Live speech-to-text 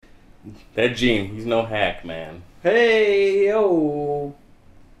That Gene, he's no hack, man. Hey, yo.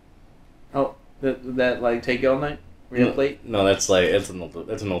 Oh, that like take you all night? Were you late? No, that's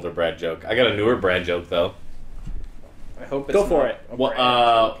an older Brad joke. I got a newer Brad joke though. I hope it's Go for not it. a Brad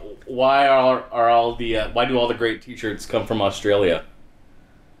joke. Why do all the great T-shirts come from Australia?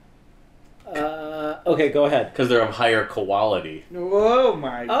 Okay, go ahead. Because they're of higher quality. Oh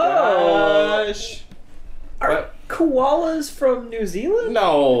my Oh. gosh. Are koalas from New Zealand?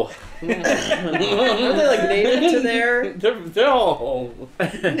 No. Are they like native to there? No. No.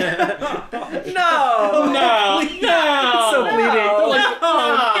 So bleeding. No.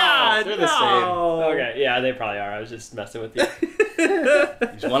 Oh, God. They're the same. Okay, yeah, they probably are. I was just messing with you. You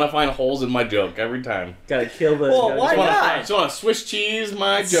just want to find holes in my joke every time. Gotta kill the. Well, why not? Just want to Swiss cheese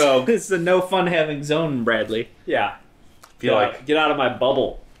my joke. It's a no fun having zone, Bradley. Yeah. Feel like Get out of my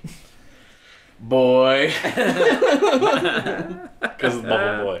bubble. boy. Because it's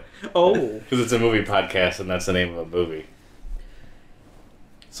Bubble Boy. Oh. Because it's a movie podcast and that's the name of a movie.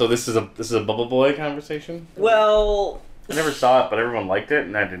 So this is a Bubble Boy conversation? Well, I never saw it, but everyone liked it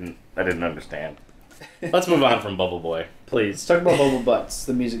and I didn't understand. Let's move on from Bubble Boy. please. Let's talk about Bubble Butts,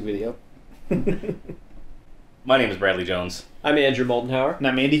 the music video. My name is Bradley Jones. I'm Andrew Moldenhauer. And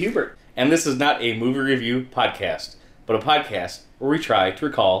I'm Andy Hubert. And this is not a movie review podcast, but a podcast where we try to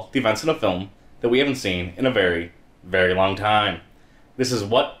recall the events in a film that we haven't seen in a very, very long time. This is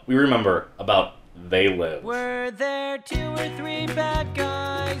what we remember about They Live. Were there 2 or 3 bad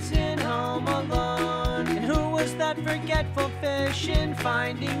guys in Home Alone? And who was that forgetful fish in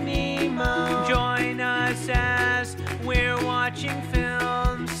Finding Nemo? Join us as we're watching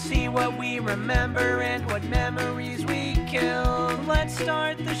films. See what we remember and what memories we kill. Let's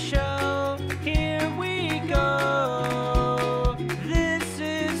start the show. Here we go. This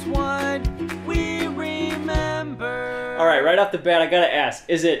is what we remember. All right, right off the bat, I gotta ask: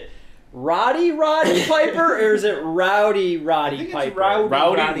 is it Roddy Piper or is it Rowdy Piper?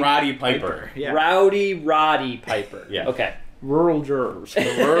 Rowdy Piper. Yeah. Rowdy Piper. Yeah. Okay. Rural jurors.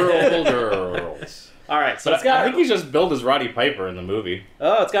 Rural girls. All right. So But it's got. I think he's just billed as Roddy Piper in the movie.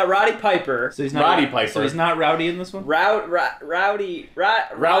 Oh, it's got Roddy Piper. So he's not Roddy Piper. So he's not rowdy in this one? Rowdy.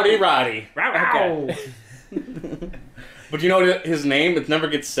 Okay. But you know his name? It never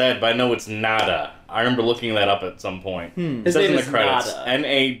gets said, but I know it's Nada. I remember looking that up at some point. It His says name in the is credits. Nada.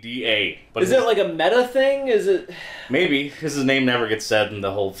 Nada. But Is it like a meta thing? Is it? maybe his name never gets said in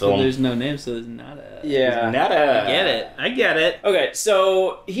the whole So film. there's no name, so there's not a... Yeah. Nada. I get it. Okay,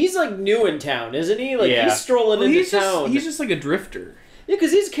 so he's like new in town, isn't he? Like Yeah. he's strolling into town. He's just like a drifter. Yeah,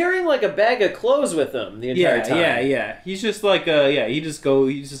 because he's carrying like a bag of clothes with him the entire time. Yeah. He's just like he's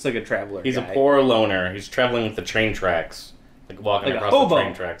just like a traveler. He's guy. a poor loner. He's traveling with the train tracks. Like walking Like a across the hobo.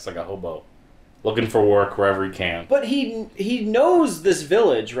 train tracks like a hobo. Looking for work wherever he can. But he knows this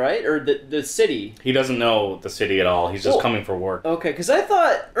village, right? Or the city. He doesn't know the city at all. He's just Well- coming for work. Okay, because I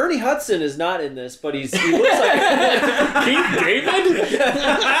thought Ernie Hudson is not in this, but he looks like Keith David?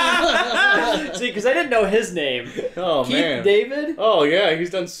 See, because I didn't know his name. Oh, Keith man. David. Oh, yeah. He's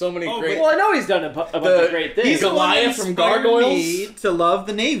done so many great... Well, I know he's done a bunch of great things. He's the one that Goliath from inspired Gargoyles? me to love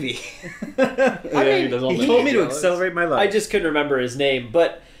the Navy. he does all He the told me to Gargoyles. accelerate my life. I just couldn't remember his name,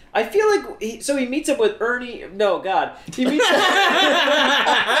 but I feel like he meets up with Ernie. No, God, he meets.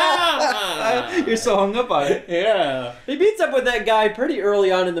 You're so hung up on it. Yeah. He meets up with that guy pretty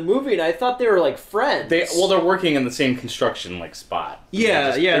early on in the movie, and I thought they were like friends. They're working in the same construction spot.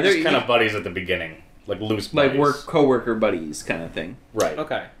 Yeah, They're they're just kind of buddies at the beginning, like loose buddies. Like co-worker buddies kind of thing. Right.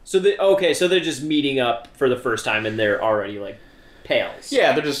 Okay, so they're just meeting up for the first time, and they're already like pals.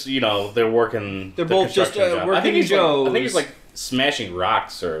 Yeah, they're just they're working. They're the both just, construction job. I working think he's Joes. I think he's like smashing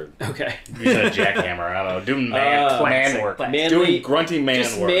rocks or Okay. using a jackhammer. I don't know, doing man classic, work, classic. Manly- doing grunty man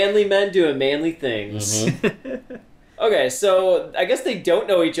Just work. manly men doing manly things. Mhm. Okay, so I guess they don't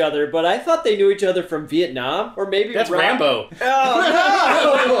know each other, but I thought they knew each other from Vietnam, or maybe That's Rambo.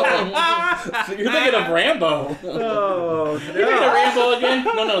 Oh You're thinking of Rambo. Oh, You thinking of Rambo again?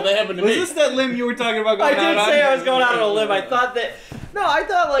 No, that happened to Was me. this that limb you were talking about no! I going out did on? say I was going out on a limb. I thought that. No, I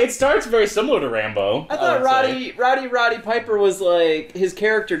thought like It starts very similar to Rambo. I thought would say. Roddy Piper was like his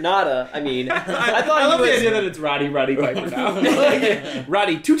character Nada. I mean, I thought I love he the was. idea that it's Roddy Piper now. Like,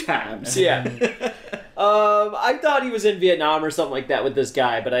 Roddy 2 times. Yeah. I thought he was in Vietnam or something like that with this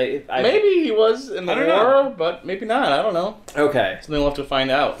guy, but I Maybe he was in the I don't war, but maybe not. I don't know. Okay. Something we'll have to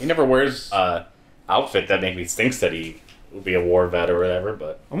find out. He never wears outfit that maybe thinks that he would be a war vet or whatever.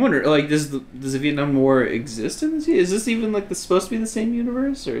 But I wonder, like, does the Vietnam War exist in this? Is this even like supposed to be the same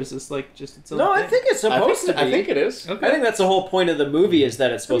universe, or is this like just its own No, I thing? think it's supposed to be. I think it is. Okay. I think that's the whole point of the movie is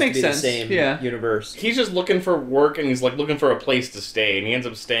that it's supposed to makes be sense. the same Yeah. universe. He's just looking for work, and he's like looking for a place to stay, and he ends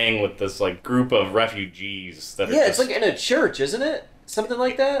up staying with this like group of refugees that are Yeah, just, it's like in a church, isn't it? Something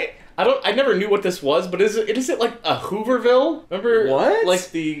like that. I never knew what this was, but is it like a Hooverville? Remember What?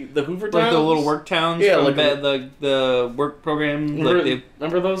 like the Hoover like towns? the little work towns, Yeah, from like the work program, Remember, like the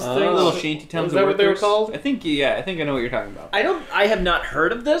remember those things? little shanty towns. Is that of what they were workers? called? I think I know what you're talking about. I have not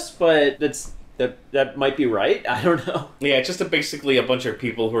heard of this, but that might be right. I don't know. Yeah, it's just basically a bunch of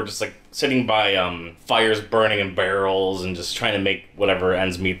people who are just like sitting by fires burning in barrels and just trying to make whatever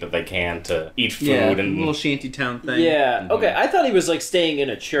ends meet that they can to eat food Yeah, and little shanty town thing. Yeah. Mhm. Okay. I thought he was like staying in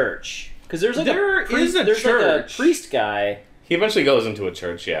a church because there's like There a priest, is a there's church. like a priest guy. he eventually goes into a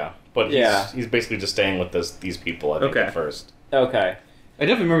church, yeah. But Yeah. he's basically just staying with these people, I think, Okay. at first. Okay. I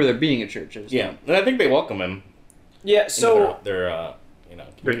definitely remember there being a church. I just Yeah, and I think they welcome him. Yeah. into So their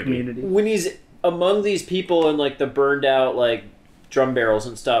their community. when he's among these people in like the burned out like drum barrels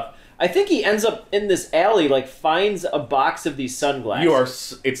and stuff, I think he ends up in this alley, like finds a box of these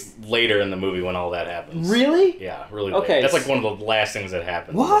sunglasses. It's later in the movie when all that happens. Really? Yeah, really. Okay. Late. That's like one of the last things that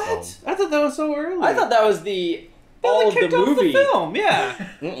happens. in the What? film. I thought that was so early. I thought that was the all of the kicked off movie. The film, yeah.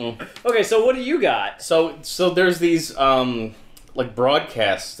 Mm-mm. Okay, so what do you got? So there's these like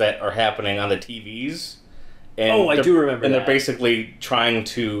broadcasts that are happening on the TVs. And Oh, I they're- do remember And that. they're basically trying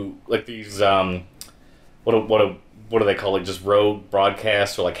to like these what do they call it? Just rogue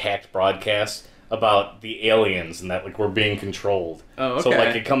broadcasts or like hacked broadcasts about the aliens and that like we're being controlled. Oh, okay. So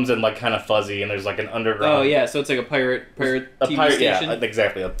like it comes in like kind of fuzzy and there's like an underground. Oh yeah, so it's like a pirate A TV pirate, station. yeah,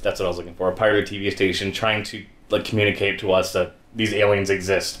 exactly. That's what I was looking for. A pirate TV station trying to like communicate to us that these aliens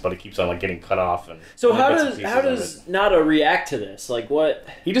exist, but it keeps on like getting cut off. And So other how bits and does pieces how of does it. Nada react to this? Like what?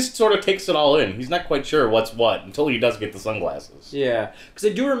 He just sort of takes it all in. He's not quite sure what's what until he does get the sunglasses. Yeah, because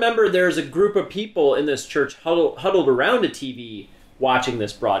I do remember there's a group of people in this church huddled around a TV watching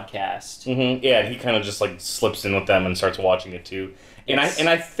this broadcast. Mm-hmm. Yeah, and he kind of just like slips in with them and starts watching it too. And Yes.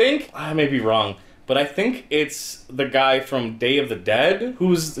 I think I may be wrong, but I think it's the guy from Day of the Dead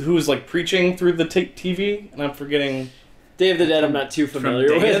who's like preaching through the TV, and I'm forgetting Day of the Dead, I'm not too familiar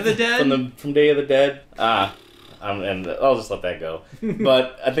Day with. of the Dead? from Day of the Dead. And I'll just let that go.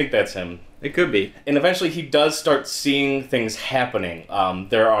 But I think that's him. It could be. And eventually he does start seeing things happening.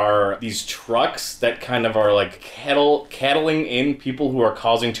 There are these trucks that kind of are like cattling in people who are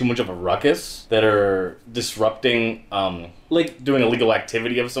causing too much of a ruckus, that are disrupting, Like doing illegal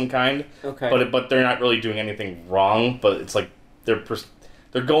activity of some kind. okay, But they're not really doing anything wrong, but it's like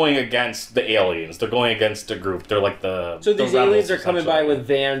they're going against the aliens. They're going against a group. They're like the so these the aliens rebels, are coming by essentially. with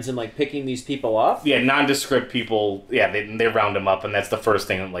vans and like picking these people up. Yeah, nondescript people. Yeah, they round them up, and that's the first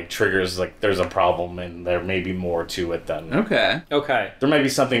thing that like triggers like there's a problem, and there may be more to it than Okay. Okay. there may be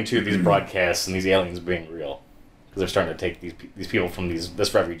something to these broadcasts and these aliens being real because they're starting to take these people from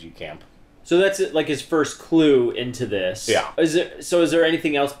this refugee camp. So that's like his first clue into this. Yeah. Is there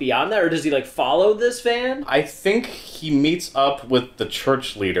anything else beyond that, or does he like follow this van? I think he meets up with the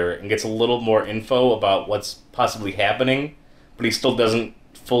church leader and gets a little more info about what's possibly happening, but he still doesn't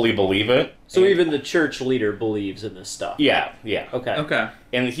fully believe it. So And- even the church leader believes in this stuff. yeah. Okay. Okay.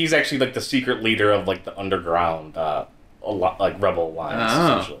 And he's actually like the secret leader of like the underground, like rebel alliance,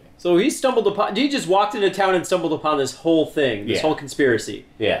 Oh. essentially. So he stumbled upon. He just walked into town and stumbled upon this whole thing, this Yeah. whole conspiracy.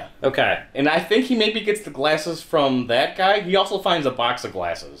 Yeah. Okay. And I think he maybe gets the glasses from that guy. He also finds a box of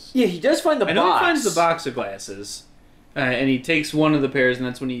glasses. Yeah, he does find the I box. know he finds the box of glasses, and he takes one of the pairs, and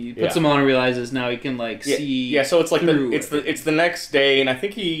that's when he puts Yeah. them on and realizes now he can like Yeah, see. yeah. So it's like through it's the next day, and I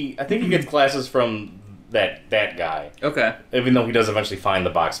think he gets glasses from that guy, Okay. even though he does eventually find the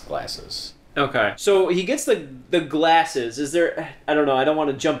box of glasses. Okay. So he gets the glasses. Is there? I don't know. I don't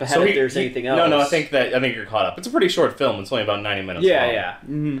want to jump ahead So if there's anything else. No, I think you're caught up. It's a pretty short film. It's only about 90 minutes. Yeah, long. yeah.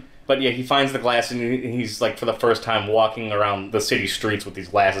 Mm-hmm. But yeah, he finds the glass, and he's like for the first time walking around the city streets with these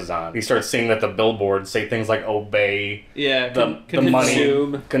glasses on. He starts seeing that the billboards say things like "obey." Yeah. The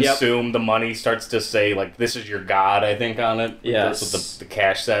Consume. money consume the money starts to say like this is your god, I think, on it. Yes. That's what the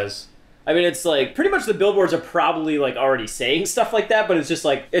cash says. I mean, it's like pretty much the billboards are probably like already saying stuff like that, but it's just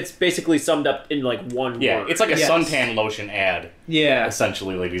like it's basically summed up in like one Yeah, word. it's like a Yes. suntan lotion ad, Yeah.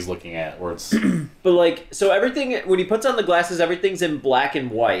 essentially, like he's looking at, where it's But like, so everything when he puts on the glasses, everything's in black and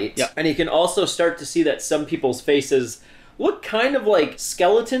white. Yep. And he can also start to see that some people's faces look kind of like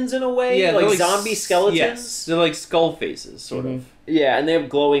skeletons in a way, Yeah, like they're zombie skeletons. Yes, they're like skull faces, sort Mhm. of. Yeah, and they have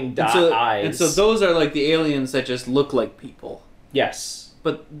glowing dot eyes. And so those are like the aliens that just look like people, yes.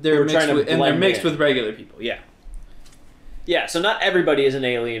 but We're they're trying mixed to with, and they're blend mixed in. with regular people. Yeah. Yeah, so not everybody is an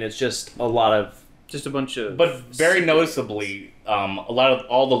alien. It's just a lot of... Just a bunch of... But very noticeably,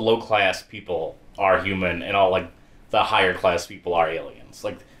 all the low-class people are human, and all, like, the higher-class people are aliens.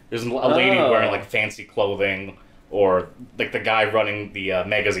 Like, there's a lady wearing, like, fancy clothing, or, like, the guy running the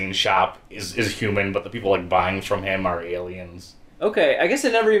magazine shop is human, but the people, like, buying from him are aliens. Okay, I guess I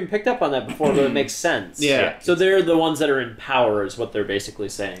never even picked up on that before, but it makes sense. Yeah. So they're the ones that are in power is what they're basically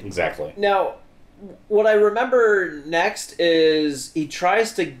saying. Exactly. Now, what I remember next is he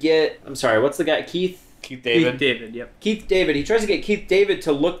tries to get... I'm sorry, what's the guy? Keith David? Keith David, yep. Keith David. He tries to get Keith David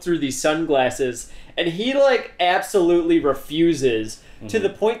to look through these sunglasses, and he, like, absolutely refuses to the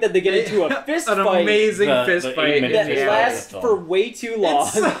point that they get into a fist An fight. amazing fist the fight. 8-minute That fist fight lasts of the for film. way too long.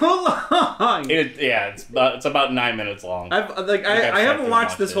 It's so long. It's about 9 minutes long. I haven't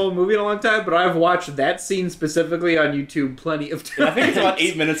watched this whole movie in a long time, but I've watched that scene specifically on YouTube plenty of times. I think it's about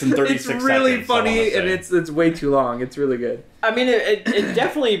 8 minutes and 36 seconds. It's really funny, I wanna and say. it's way too long. It's really good. I mean, it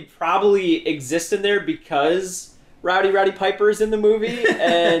definitely probably exists in there because Rowdy Piper is in the movie,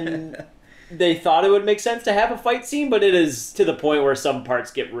 and they thought it would make sense to have a fight scene, but it is to the point where some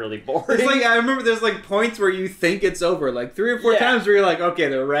parts get really boring. It's like, I remember there's like points where you think it's over, like 3 or 4 times where you're like, okay,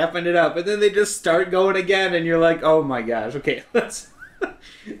 they're wrapping it up, and then they just start going again, and you're like, oh my gosh, okay, let's...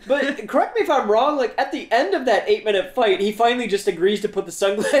 But correct me if I'm wrong, like at the end of that 8-minute fight, he finally just agrees to put the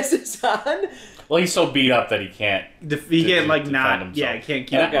sunglasses on. Well, he's so beat up that he can't. He can't, like, defend not... himself. Yeah, he can't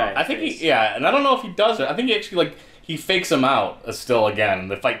keep And it Okay. I think and I don't know if he does it. I think he actually, like, he fakes him out still again,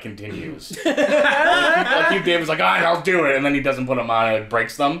 and the fight continues. Keith David's like, alright, I'll do it, and then he doesn't put them on, and like,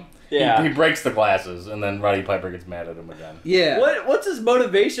 breaks them. Yeah. He breaks the glasses, and then Roddy Piper gets mad at him again. Yeah. What's his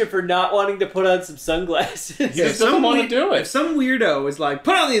motivation for not wanting to put on some sunglasses? He just doesn't want to do If it. some weirdo was like,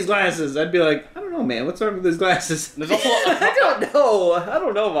 put on these glasses, I'd be like, I don't know, man, what's wrong with these glasses? There's also I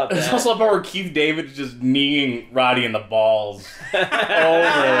don't know about There's that. also a part where Keith David is just kneeing Roddy in the balls over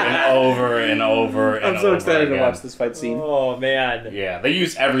and over and over and over. I'm so excited to again. watch this fight scene. Oh man. Yeah, they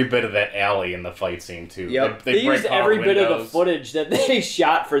use every bit of that alley in the fight scene too. Yep. They break used car every bit of the windows. footage that they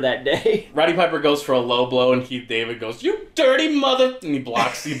shot for that day. Roddy Piper goes for a low blow, and Keith David goes, "You dirty mother!" and he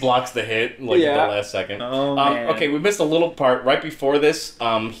blocks the hit like Yeah. at the last second. Oh, man. Okay, we missed a little part right before this.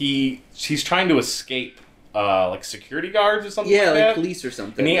 He's trying to escape like security guards or something Yeah, like like that. police or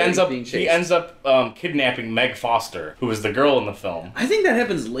something. And he where ends he's up being chased. kidnapping Meg Foster, who is the girl in the film. I think that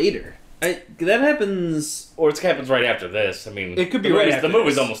happens later. That happens... Or it happens right after this. I mean, It could be the right movie's- after The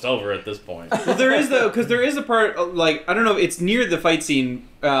movie's this. almost over at this point. Well, there is because there is a part like I don't know if it's near the fight scene.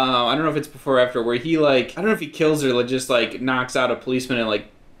 I don't know if it's before or after where he like I don't know if he kills or like, just like knocks out a policeman and like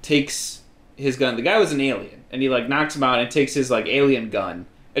takes his gun. The guy was an alien and he like knocks him out and takes his like alien gun.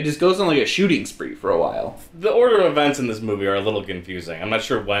 It just goes on like a shooting spree for a while. The order of events in this movie are a little confusing. I'm not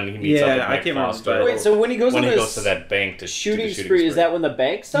sure when he meets Yeah, up with I Meg can't remember, Foster. but- Wait, so when he goes when on he this goes to that bank to shooting do the spree, is that when the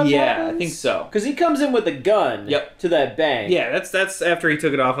bank stuff Yeah, happens? I think so. Because he comes in with a gun Yep. to that bank. Yeah, that's after he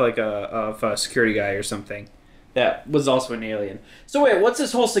took it off like a security guy or something. That was also an alien. So wait, what's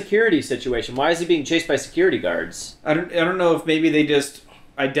this whole security situation? Why is he being chased by security guards? I don't know if maybe they just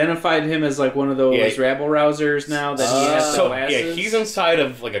identified him as like one of those Yeah. rabble rousers now that he has the So glasses. yeah, he's inside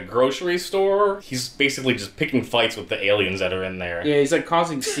of like a grocery store. He's basically just picking fights with the aliens that are in there. Yeah, he's like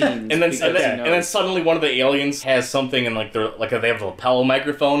causing scenes. And then, because and, he then, and then knows. suddenly one of the aliens has something and like they have a lapel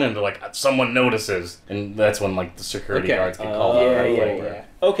microphone and they're like someone notices and that's when like the security Okay. guards get called. yeah, out. yeah.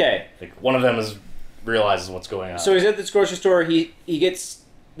 Okay, Like one of them realizes what's going on. so he's at this grocery store. He gets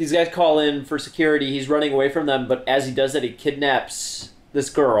these guys call in for security. He's running away from them, but as he does that, he kidnaps this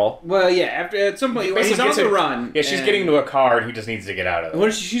girl. Well, yeah. After at some point, Basically he's on gets the her- run. Yeah, she's and- getting into a car and he just needs to get out of it. What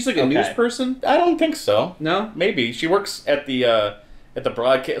is she? She's like a Okay. news person. I don't think so. No. Maybe she works at the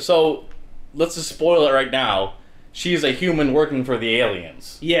broadcast. So let's just spoil it right now. She's a human working for the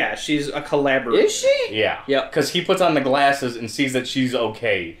aliens. Yeah, she's a collaborator. Is she? Yeah. Yep. Because he puts on the glasses and sees that she's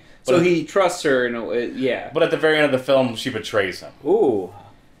okay. But So at- he trusts her in a way. Yeah. But at the very end of the film, she betrays him. Ooh.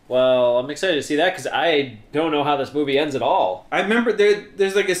 Well, I'm excited to see that because I don't know how this movie ends at all. I remember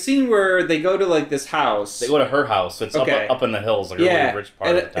there's like a scene where they go to like this house. They go to her house. It's Okay. up in the hills, like a yeah, really rich part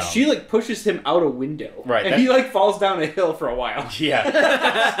and of the town. she like pushes him out a window. Right, And that- he like falls down a hill for a while.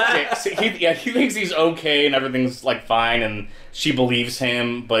 Yeah. He thinks he's okay and everything's like fine, and she believes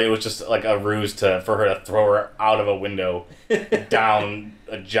him, but it was just like a ruse for her to throw her out of a window down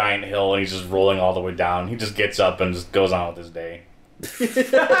a giant hill, and he's just rolling all the way down. He just gets up and just goes on with his day.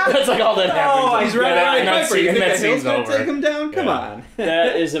 That's like all that happens. He's right and that Piper. You scene- think that the hill's scene's gonna over. take him down? Come Yeah. on.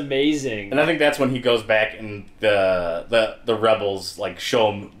 That is amazing. And I think that's when he goes back and the rebels like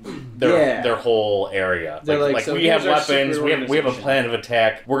show him their whole area. They're like, like so we have here's our weapons, secret we have a organization. plan of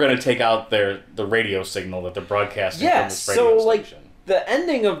attack. We're gonna take out the radio signal that they're broadcasting from Yes, this radio so like station. the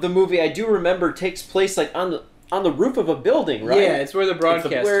ending of the movie, I do remember takes place like on the roof of a building, right? Yeah, it's where the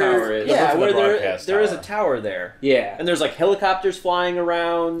broadcast where, tower is. Yeah, roof of the where broadcast there is a tower. tower there, Yeah. and there's like helicopters flying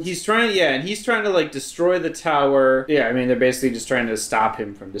around. He's trying, and he's trying to like destroy the tower. Yeah, I mean they're basically just trying to stop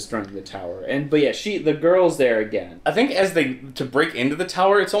him from destroying the tower. But yeah, the girl's there again. I think as to break into the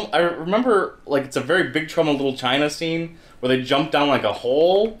tower, I remember like it's a very Big Trouble in Little China scene where they jump down like a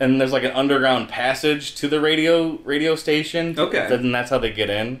hole and there's like an underground passage to the radio station. Okay. And that's how they get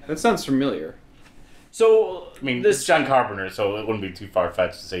in. That sounds familiar. So I mean, this it's John Carpenter, so it wouldn't be too far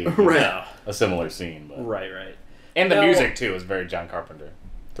fetched to say Right. a similar scene. But. right. And the Now- music too is very John Carpenter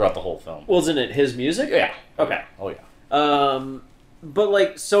throughout the whole film. Wasn't it his music? Yeah. Okay. Oh yeah. But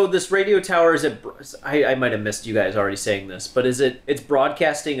like, so this radio tower I might have missed you guys already saying this, but it's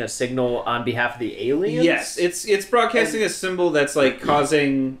broadcasting a signal on behalf of the aliens? Yes, it's broadcasting a symbol that's like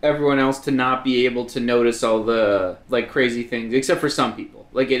causing everyone else to not be able to notice all the like crazy things, except for some people.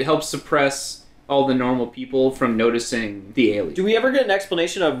 Like it helps suppress all the normal people from noticing the alien. Do we ever get an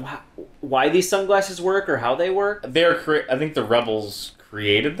explanation of why these sunglasses work or how they work? I think the rebels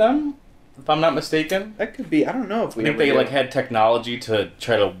created them, if I'm not mistaken. That could be. I don't know if we. I think they like had technology to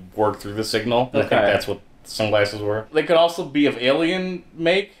try to work through the signal. And I think Okay. that's what the sunglasses were. They could also be of alien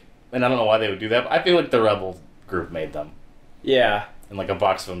make, and I don't know why they would do that. But I feel like the rebel group made them, Yeah. and like a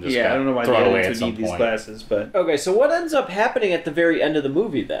box of them just Yeah, I got don't know why thrown the away aliens at would some need these point. glasses, but Okay, so what ends up happening at the very end of the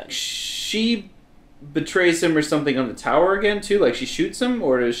movie then? she betrays him or something on the tower again too. Like she shoots him,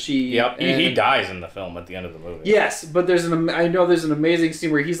 or does she? Yep, he and- dies in the film at the end of the movie. Yes, but there's I know there's an amazing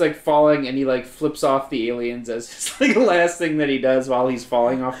scene where he's like falling and he like flips off the aliens as his like last thing that he does while he's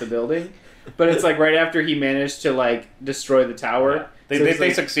falling off the building. But it's like right after he managed to like destroy the tower. Yeah. So They it's,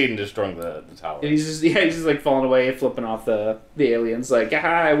 like- succeed in destroying the tower. And he's just like falling away, flipping off the aliens. Like, aha,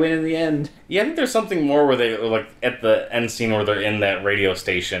 I win in the end. Yeah, I think there's something more where they like at the end scene where they're in that radio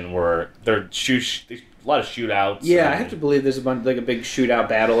station where they're a lot of shootouts. Yeah, I have to believe there's a big shootout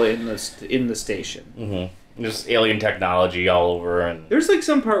battle in the station. Mm-hmm. Just alien technology all over, and There's like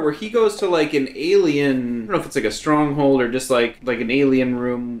some part where he goes to like an alien. I don't know if it's like a stronghold or just like an alien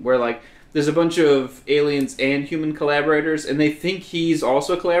room where like there's a bunch of aliens and human collaborators, and they think he's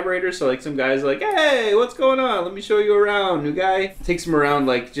also a collaborator. So like some guy's like, "Hey, what's going on? Let me show you around." New guy takes him around,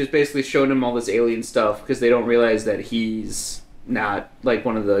 like just basically showing him all this alien stuff because they don't realize that he's not like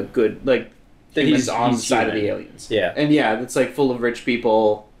one of the good like That humans he's on the side of human. the aliens. Yeah. And yeah, it's like full of rich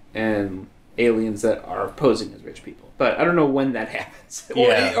people and aliens that are posing as rich people. But I don't know when that happens,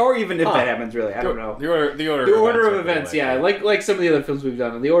 Yeah. or even if Huh. that happens. Really, I don't know. The order The order of are events, really yeah, like some of the other films we've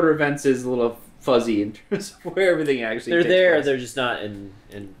done. The order of events is a little fuzzy in terms of where everything actually. They're takes there, place. they're just not in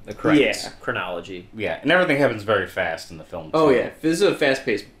the correct Yeah. chronology. yeah, and everything happens very fast in the film. Oh too. yeah, this is a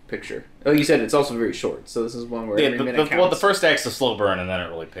fast-paced picture. Like you said, it's also very short. So this is one where Yeah, every minute counts. well, the first act's a slow burn, and then it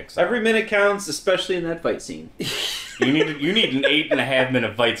really picks up. Every minute counts, especially in that fight scene. You need an 8.5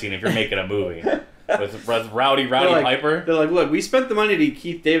 minute fight scene if you're making a movie with Rowdy They're like- Piper. They're like, look, we spent the money to keep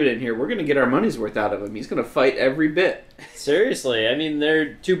Keith David in here. We're going to get our money's worth out of him. He's going to fight every bit. Seriously, I mean,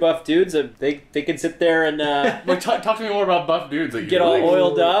 they're two buff dudes. They can sit there and Well, talk to me more about buff dudes that you get all like.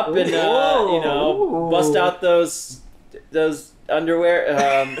 oiled up and Whoa. bust out those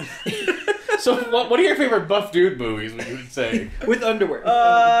underwear. So, what are your favorite buff dude movies? Would you would say? With underwear.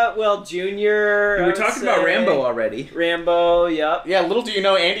 Well, Junior. we I were would talking about say. Rambo already. Rambo, yep. Yeah, little do you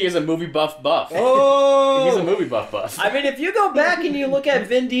know, Andy is a movie buff. Oh! He's a movie buff. I mean, if you go back and you look at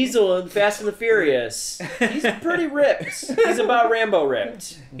Vin Diesel in Fast and the Furious, he's pretty ripped. He's about Rambo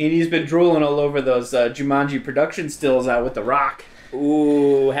ripped. And he's been drooling all over those Jumanji production stills out with The Rock.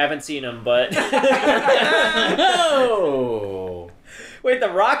 Ooh, haven't seen him, but Oh. wait, The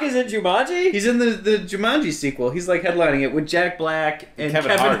Rock is in Jumanji? He's in the Jumanji sequel. He's like headlining it with Jack Black and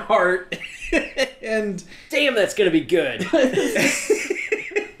Kevin Kevin Hart. and Damn, that's gonna be good.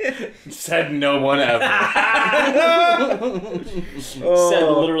 Said no one ever. Said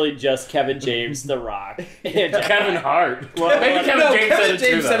literally just Kevin James, The Rock, and Jack Kevin Black. Hart. Well, maybe Kevin no, James Kevin said it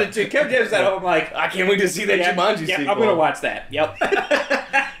James too. said though. it too. Kevin James said, "Oh, I'm like, I can't wait to see that Jumanji sequel. I'm gonna watch that." Yep.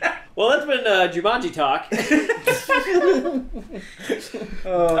 Well, that's been Jumanji talk.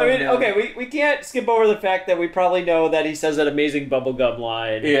 Oh, I mean, man. okay, we can't skip over the fact that we probably know that he says that amazing bubblegum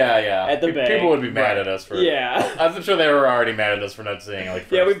line. Yeah. At the bank. People would be mad at us for. Yeah. I'm sure they were already mad at us for not saying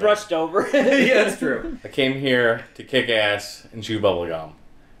like. Yeah, we first thing. brushed over. Yeah, that's true. I came here to kick ass and chew bubblegum.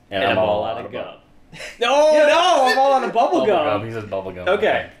 And I'm all out of gum. No, I'm all out of Bubblegum. bubblegum. He says bubblegum.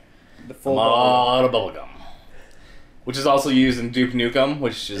 Okay. The I'm full all out of bubblegum. Which is also used in Duke Nukem,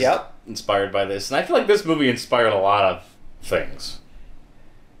 which is inspired by this. And I feel like this movie inspired a lot of things.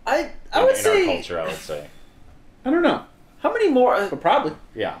 I in, would in say... our culture, I would say. I don't know, How many more... but probably.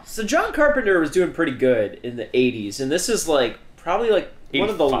 Yeah. So John Carpenter was doing pretty good in the 80s, and this is like probably like one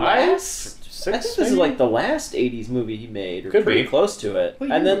of the 85? last... Six, I think this is maybe? like the last 80s movie he made, or Could pretty be. close to it. What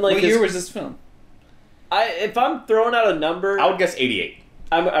And then like what his- year was this film? if I'm throwing out a number, I would guess 88.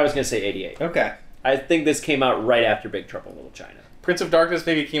 I was gonna say 88. Okay. I think this came out right after Big Trouble in Little China. Prince of Darkness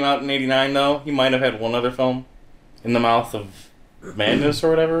maybe came out in 89, though. He might have had one other film. In the Mouth of Madness or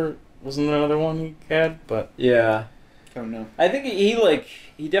whatever. Wasn't another one he had, but... Yeah. Oh no. I think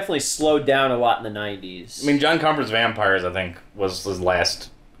he definitely slowed down a lot in the 90s. I mean, John Carpenter's Vampires, I think, was his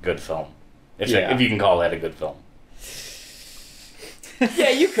last good film. If Yeah. you can call that a good film. yeah,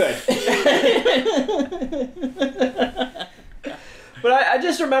 you could. But I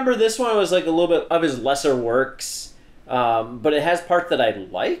just remember this one was like a little bit of his lesser works, but it has parts that I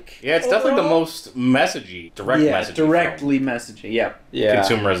like. Yeah, it's definitely the overall. most messagey, direct Yeah, messagey directly messaging. Yeah. Yeah.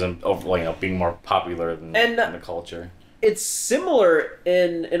 consumerism over being more popular than And, in the culture. It's similar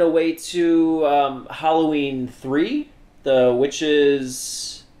in a way to Halloween 3, which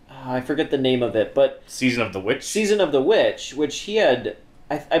is I forget the name of it, but Season of the Witch. Season of the Witch, which he had,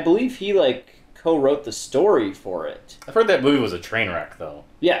 I believe he co-wrote the story for it. I've heard that movie was a train wreck, though.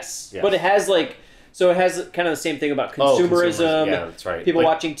 Yes, Yes. but it has it has kind of the same thing about Oh, consumerism. Yeah, that's right. People Like,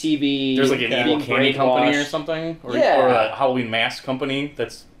 watching TV. There's like an evil being candy company or brainwashed. something, or Yeah. a Halloween mask company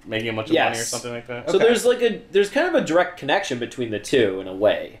that's making a bunch of money or Yes. something like that. So Okay. there's kind of a direct connection between the two in a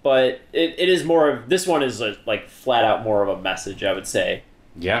way, but it is more of this one is like flat out more of a message, I would say.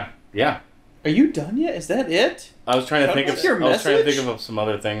 Yeah. Are you done yet? Is that it? I was trying to think What's your of. I was trying to message? think of some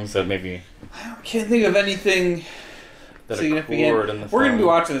other things that maybe I can't think of anything that significant. occurred in the We're gonna be film.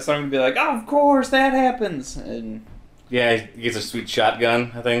 watching this. So I'm gonna be like, oh, of course that happens. And Yeah, he gets a sweet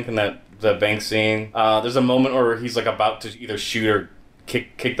shotgun, I think, in that bank scene. There's a moment where he's like about to either shoot or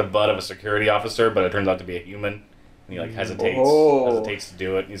kick the butt of a security officer, but it turns out to be a human, and he like hesitates to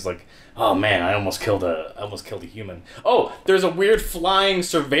do it. And he's like, "Oh man, I almost killed a human." Oh, there's a weird flying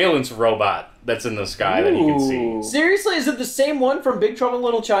surveillance robot that's in the sky that he can Ooh. see. Seriously, is it the same one from Big Trouble in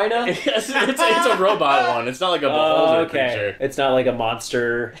Little China? it's a robot one. It's not like a beholder creature. It's not like a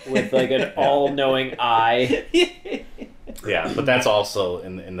monster with like an all-knowing eye. Yeah, but that's also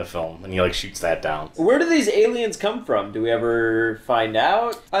in the film, and he like shoots that down. Where do these aliens come from? Do we ever find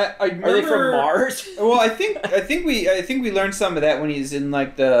out? I remember, Are they from Mars? Well, I think we learned some of that when he's in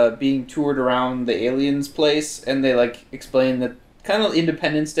like the being toured around the aliens place, and they like explain that kind of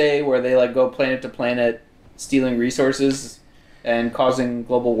Independence Day where they like go planet to planet stealing resources and causing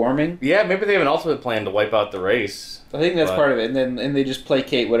global warming. Yeah, maybe they have an ultimate plan to wipe out the race. I think that's But- part of it, and they just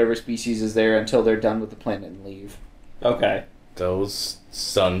placate whatever species is there until they're done with the planet and leave. Okay. Those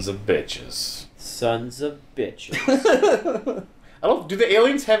sons of bitches. Sons of bitches. I don't. Do the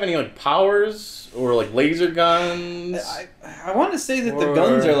aliens have any like powers or like laser guns? I want to say that the Or-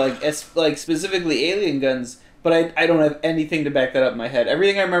 guns are like specifically alien guns, but I don't have anything to back that up in my head.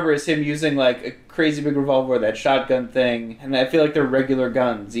 Everything I remember is him using like a crazy big revolver, that shotgun thing, and I feel like they're regular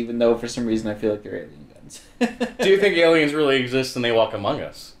guns, even though for some reason I feel like they're alien guns. Do you think aliens really exist and they walk among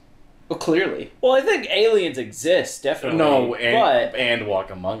us? Well, clearly. Well, I think aliens exist, definitely. No, but and walk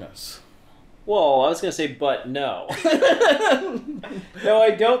among us. well, I was gonna say, but no. No,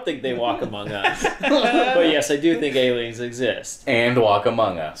 I don't think they walk among us. But yes, I do think aliens exist. And walk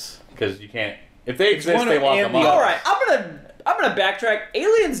among us, because you can't. If they exist, one they walk and the among us. All right, I'm gonna backtrack.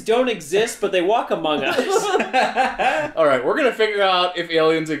 Aliens don't exist, but they walk among us. All right, we're gonna figure out if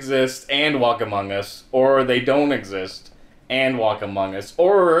aliens exist and walk among us, or they don't exist and walk among us,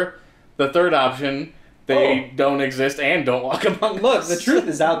 or the third option, they don't exist and don't walk among Look, us. the truth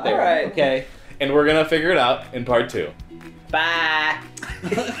is out there. All right. Okay. And we're gonna figure it out in part 2. Bye.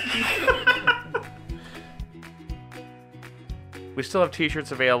 We still have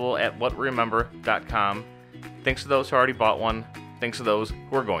t-shirts available at whatweremember.com. Thanks to those who already bought one. Thanks to those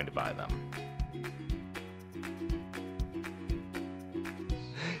who are going to buy them.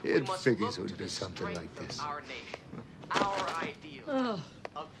 It figures it would be something like this. Our nation, our ideal Oh,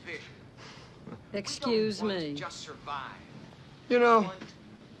 of vision. excuse We don't want me. to just survive. You know, We want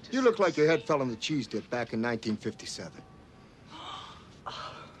to You look like your head fell in the cheese dip back in 1957.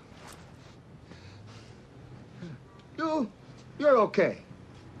 You're okay.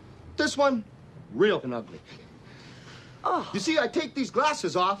 This one, real and ugly. Oh. You see, I take these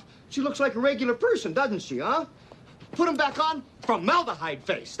glasses off. She looks like a regular person, doesn't she, huh? Put them back on, formaldehyde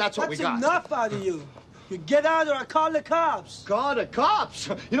face. That's what we got. That's enough out of you. You get out or I call the cops. Call the cops?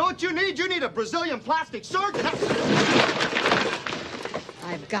 You know what you need? You need a Brazilian plastic surgeon.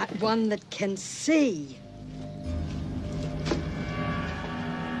 I've got one that can see.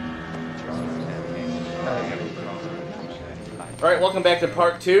 All right, welcome back to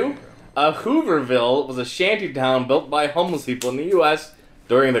part 2. Hooverville was a shanty town built by homeless people in the U.S.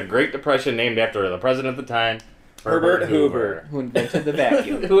 during the Great Depression, named after the president at the time, Herbert Hoover. Who invented the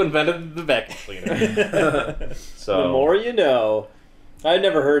vacuum. Who invented the vacuum cleaner. So The more you know. I'd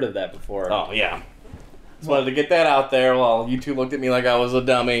never heard of that before. Oh, yeah. Just wanted to get that out there while you two looked at me like I was a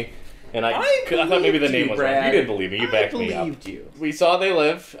dummy. And I thought maybe the name was wrong. You did believe me. You backed me up. I believed you. We saw They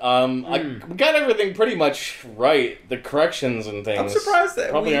Live. We got everything pretty much right. The corrections and things. I'm surprised that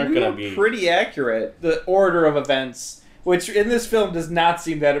probably aren't we going were to be pretty accurate. The order of events, which in this film does not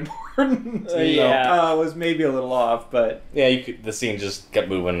seem that important. Yeah. Was maybe a little off, but Yeah, the scene just kept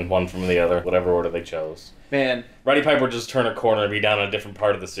moving one from the other, whatever order they chose. man, Roddy Piper would just turn a corner and be down in a different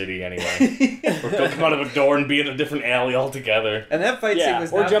part of the city anyway. Or go come out of a door and be in a different alley altogether. and that fight scene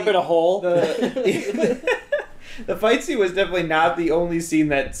was or not jump in a hole. The, the fight scene was definitely not the only scene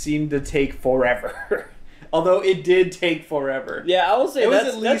that seemed to take forever. Although it did take forever. Yeah, I will say It was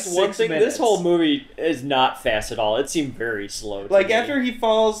that's at least one 6 thing. minutes. This whole movie is not fast at all. It seemed very slow. To Like me. after he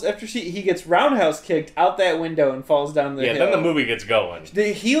falls, he gets roundhouse kicked out that window and falls down the Yeah, hill. then the movie gets going.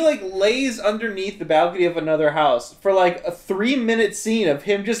 He like lays underneath the balcony of another house for like a 3-minute scene of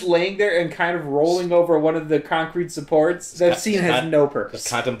him just laying there and kind of rolling over one of the concrete supports. That scene has no purpose.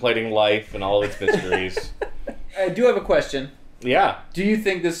 Just contemplating life and all its mysteries. I do have a question. Yeah, Do you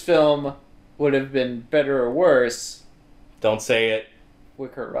think this film would have been better or worse don't say it.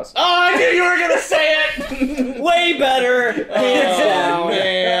 with Kurt Russell? Oh, I knew you were gonna say it! way better, hands Oh, down.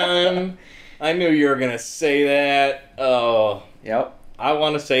 man. I knew you were gonna say that. Oh. Yep. I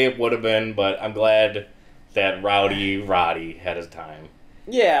want to say it would have been, but I'm glad that Roddy had his time.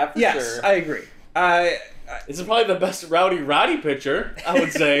 Yeah, for Yes, sure. I agree. This is probably the best Roddy picture, I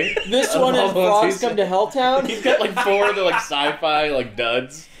would say. This Of one all and the ones Frogs he's- Come to Helltown. He's got like 4 of the like sci-fi like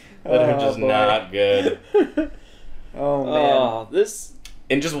duds that are just boy. not good. Oh man. Oh, this.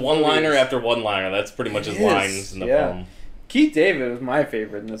 And just one-liner after one-liner. That's pretty much his It is, lines in the yeah. film. Keith David was my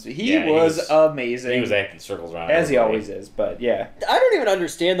favorite in this. He Yeah, was amazing. He was acting circles around as he everybody. always is, but yeah. I don't even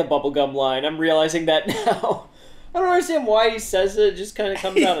understand the bubblegum line. I'm realizing that now. I don't understand why he says it. It just kind of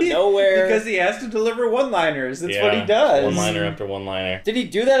comes out of nowhere. Because he has to deliver one-liners. That's what Yeah, he does. One-liner after one-liner. Did he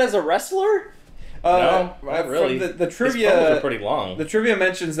do that as a wrestler? No, not really. From the His promos trivia, are pretty long. the trivia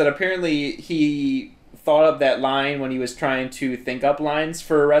mentions that apparently he thought of that line when he was trying to think up lines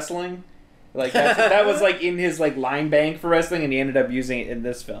for wrestling. Like that was like in his like line bank for wrestling, and he ended up using it in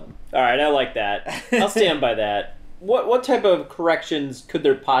this film. All right, I like that. I'll stand by that. What type of corrections could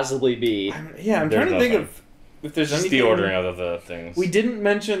there possibly be? Yeah, I'm There's trying to think nothing. of if there's Just anything. the ordering of the things. We didn't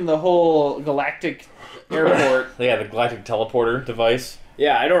mention the whole galactic airport. Yeah, the galactic teleporter device.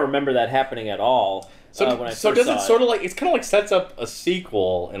 Yeah, I don't remember that happening at all. So, when I so first does saw it sort of like it's kind of like sets up a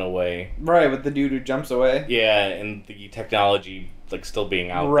sequel in a way? Right, with the dude who jumps away. Yeah, and the technology like still being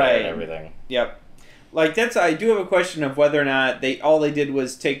out there Right. and everything. Yep. Like I do have a question of whether or not all they did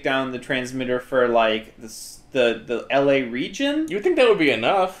was take down the transmitter for like the LA region. You would think that would be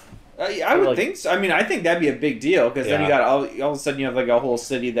enough? I would like- think so. I mean, I think that'd be a big deal because then you Yeah. got all of a sudden you have like a whole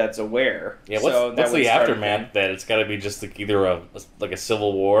city that's aware. Yeah, So what's that would the start aftermath? That it's got to be just like either a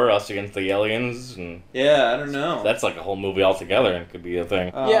civil war, us against the aliens, and Yeah, I don't know. that's like a whole movie altogether, and could be a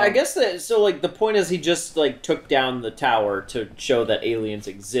thing. Yeah, I guess that. So, like, the point is he just like took down the tower to show that aliens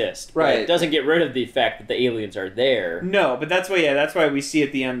exist. But Right. It doesn't get rid of the fact that the aliens are there. No, but that's why we see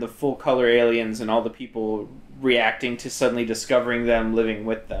at the end the full color aliens and all the people reacting to suddenly discovering them living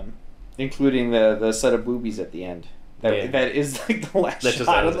with them, including the set of boobies at the end. That is like the last That just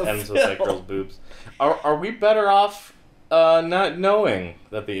shot ends, of the ends film. with that girl's boobs. Are we better off not knowing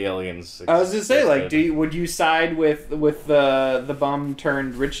that the aliens? I was gonna say, like, existed? would you side with the bum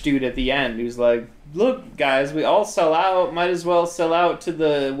turned rich dude at the end who's like, look, guys, we all sell out. Might as well sell out to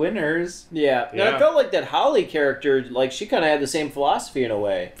the winners. Yeah. And Yeah. I felt like that Holly character, like, she kind of had the same philosophy in a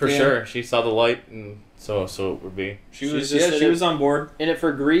way. For Yeah. sure, she saw the light, and so it would be. She She's was just in she it- was on board. In it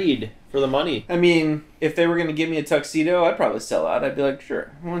for greed, for the money. I mean, if they were gonna give me a tuxedo, I'd probably sell out. I'd be like,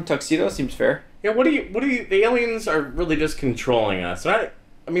 sure, one tuxedo seems fair. Yeah, what do you? The aliens are really just controlling us.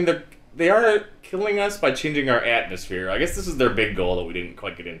 I mean, they are killing us by changing our atmosphere. I guess this is their big goal that we didn't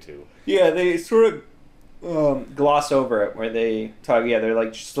quite get into. Yeah, they sort of gloss over it where they talk. Yeah, they're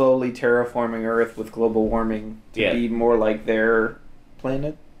like slowly terraforming Earth with global warming to be more like their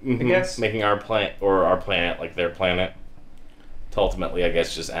planet. I guess making our planet like their planet to ultimately, I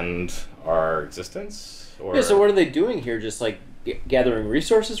guess, just end our existence. Or... Yeah. So what are they doing here? Just like gathering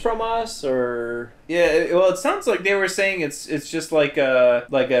resources from us, or well, it sounds like they were saying it's just like a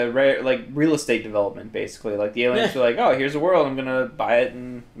real estate development, basically. Like the aliens are like, oh, here's a world, I'm gonna buy it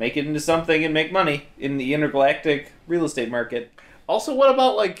and make it into something and make money in the intergalactic real estate market. Also, what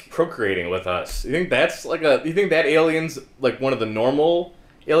about like procreating with us? You think that's you think that alien's like one of the normal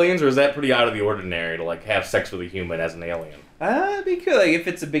aliens, or is that pretty out of the ordinary to like have sex with a human as an alien? Be cool, like if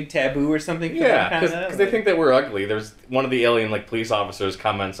it's a big taboo or something. Yeah, because they think that we're ugly. There's one of the alien like police officers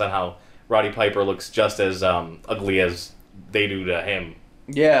comments on how Roddy Piper looks just as ugly as they do to him.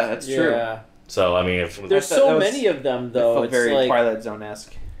 Yeah, that's true. So I mean, there's so many of them though. It's very like, Twilight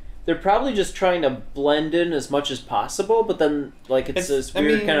Zone-esque. They're probably just trying to blend in as much as possible, but then like it's this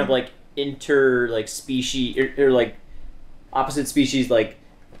weird kind of like species or like opposite species like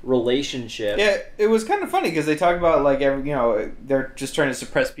relationship. Yeah, it was kind of funny because they talk about like they're just trying to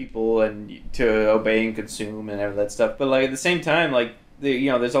suppress people and to obey and consume and all that stuff. But like at the same time, like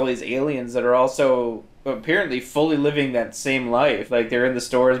there's all these aliens that are also apparently fully living that same life. Like they're in the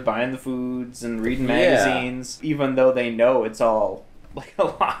stores buying the foods and reading magazines, even though they know it's all like a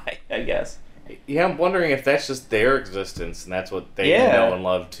lie, I guess. Yeah, I'm wondering if that's just their existence and that's what they know and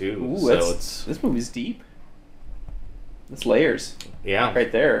love too. Ooh, this movie's deep. It's layers. Yeah.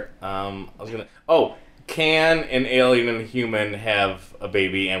 Right there. Can an alien and a human have a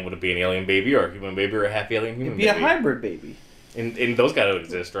baby, and would it be an alien baby or a human baby or a half alien human baby? It'd be a hybrid baby. And those got to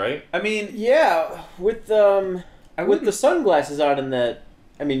exist, right? I mean, yeah, with the sunglasses on in that.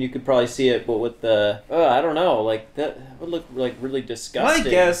 I mean, you could probably see it, but with the I don't know, like that would look like really disgusting. My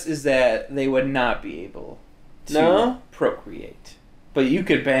guess is that they would not be able to procreate, but you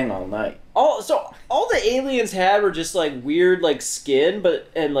could bang all night. All the aliens had were just like weird like skin,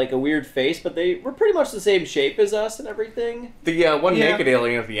 and like a weird face, but they were pretty much the same shape as us and everything. The one naked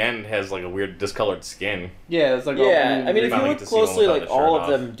alien at the end has like a weird discolored skin. Yeah, it's like I mean, if you look closely, like all of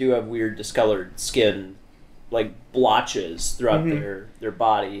them do have weird discolored skin, like blotches throughout their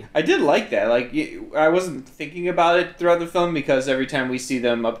body. I did like that. Like I wasn't thinking about it throughout the film because every time we see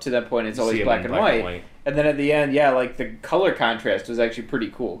them up to that point, it's always black and white. And then at the end, like the color contrast was actually pretty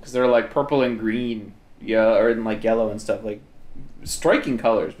cool because they're like purple and green, or in like yellow and stuff, like striking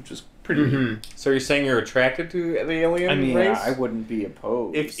colors, which was pretty neat. So you're saying you're attracted to the alien race? I wouldn't be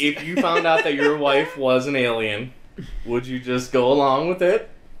opposed. If you found out that your wife was an alien, would you just go along with it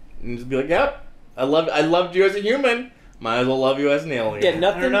and just be like, "Yep, I loved you as a human. Might as well love you as an alien." Yeah,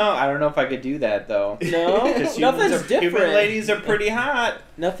 nothing. I don't know if I could do that though. No, nothing's different. Human ladies are pretty hot.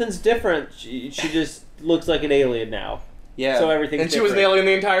 Nothing's different. She just looks like an alien now. Yeah. So everything's and she was an alien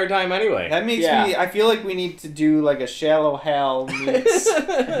the entire time anyway. That makes me. I feel like we need to do like a Shallow Hal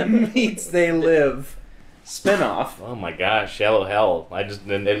meets They Live spinoff. Oh my gosh, Shallow Hell! I just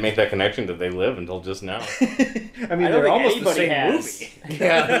didn't make that connection to They Live until just now. I mean, they're almost the same movie.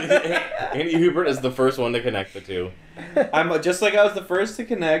 Yeah, Andy Hubert is the first one to connect the two. I'm just like I was the first to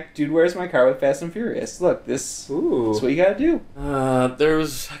connect Dude, Where's My Car with Fast and Furious. Look, this is what you gotta do.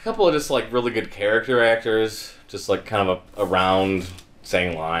 There's a couple of just like really good character actors, just like kind of around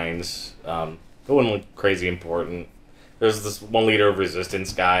saying lines. It wasn't like crazy important. There's this one leader of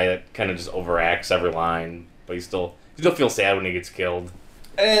resistance guy that kind of just overacts every line, but you still feel sad when he gets killed.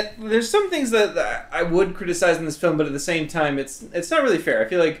 There's some things that I would criticize in this film, but at the same time, it's not really fair. I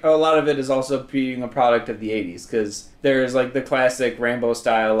feel like a lot of it is also being a product of the 80s, because there's like the classic Rambo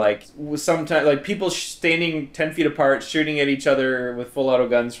style, like sometimes like people standing 10 feet apart, shooting at each other with full auto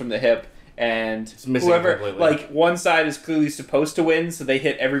guns from the hip, and whoever, completely. Like one side is clearly supposed to win, so they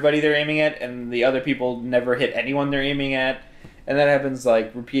hit everybody they're aiming at, and the other people never hit anyone they're aiming at. And that happens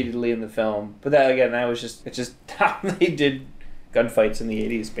like repeatedly in the film. But that again, it's just how they did gunfights in the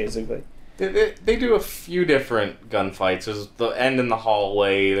 80s, basically. They do a few different gunfights. There's the end in the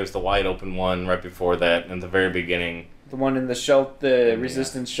hallway. There's the wide open one right before that, and the very beginning. The one in the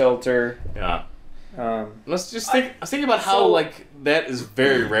resistance shelter. Yeah. Let's just think. I was thinking about how like that is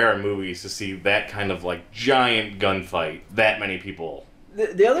very rare in movies to see that kind of like giant gunfight. That many people.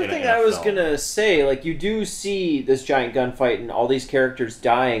 The other thing I was gonna say, like, you do see this giant gunfight and all these characters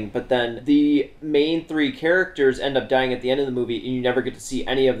dying, but then the main three characters end up dying at the end of the movie, and you never get to see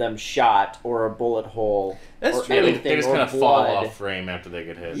any of them shot or a bullet hole. That's true. Anything, they just kind of fall off frame after they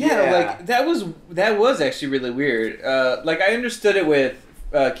get hit. Yeah, like that was actually really weird. Like I understood it with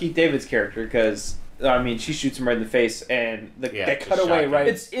Keith David's character because I mean she shoots him right in the face and that just away shocking. right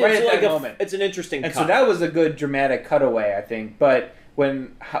It's at like that moment. it's an interesting And cut. so that was a good dramatic cutaway, I think. But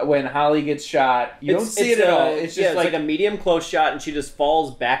when Holly gets shot, you don't see it at all. It's just like a medium close shot, and she just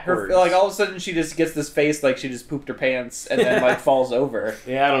falls her, backwards. like all of a sudden she just gets this face like she just pooped her pants and then like falls over.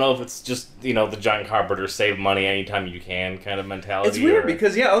 Yeah, I don't know if it's just, the John Carpenter save money anytime you can kind of mentality. It's weird or-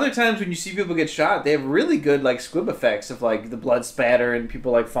 because other times when you see people get shot, they have really good like squib effects of like the blood spatter and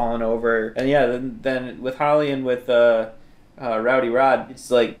people like falling over. And then with Holly and with Rowdy Rod, it's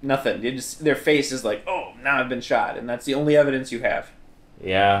like nothing. Their face is like, oh, now I've been shot, and that's the only evidence you have.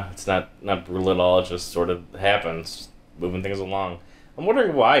 Yeah, it's not brutal at all. It just sort of happens, moving things along. I'm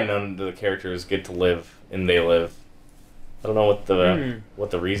wondering why none of the characters get to live and they live. I don't know what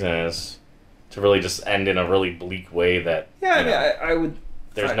the reason is to really just end in a really bleak way that I would.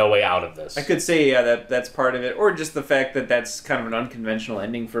 there's no way out of this. I could say that's part of it, or just the fact that that's kind of an unconventional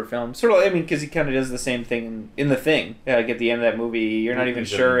ending for a film. Sort of, I mean, because he kind of does the same thing in The Thing. Like at the end of that movie, you're not even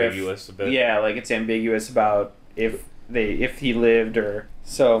It's sure ambiguous a bit. Yeah, like it's ambiguous about if he lived or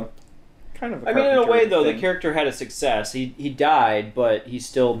so. Kind of. I mean, in a way, though, thing. the character had a success. He died, but he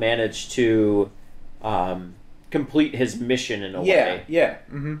still managed to complete his mission in a way. Yeah.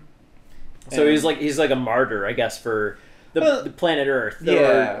 Mm-hmm. So he's like a martyr, I guess, for the planet Earth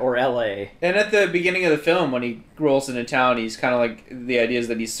or LA. And at the beginning of the film, when he rolls into town, he's kind of like, the idea is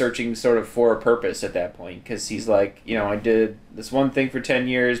that he's searching sort of for a purpose at that point, because he's like, I did this one thing for 10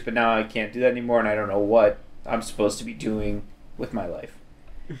 years, but now I can't do that anymore, and I don't know what I'm supposed to be doing with my life.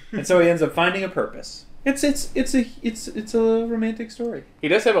 And so he ends up finding a purpose. It's a romantic story. He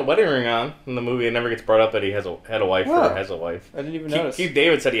does have a wedding ring on in the movie. It never gets brought up that he had a wife Wow. or has a wife. I didn't even notice. Keith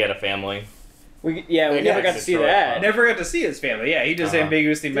David said he had a family. We never got to see that. I never got to see his family. Yeah, he just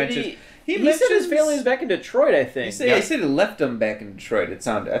ambiguously Did mentions. He said his family is back in Detroit, I think. He said he left him back in Detroit.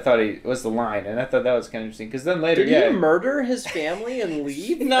 I thought he was the line, and I thought that was kind of interesting because then later, Did he murder his family and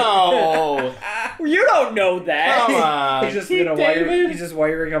leave? No. You don't know that. Come on. He's just Keith David. he's just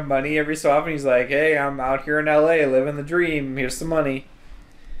wiring up money every so often. He's like, "Hey, I'm out here in L.A. living the dream. Here's some money."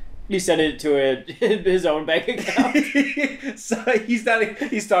 He sent it to his own bank account. So he's talking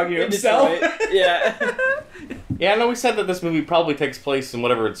to In himself. Detroit. Yeah. Yeah, I know we said that this movie probably takes place in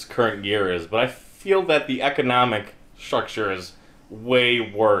whatever its current year is, but I feel that the economic structure is way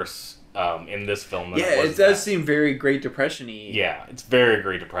worse in this film than it was It does seem very Great Depression-y. Yeah, it's very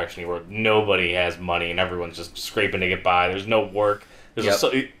Great Depression-y where nobody has money and everyone's just scraping to get by. There's no work.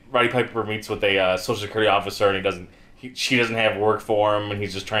 Roddy Piper meets with a Social Security officer and she doesn't have work for him, and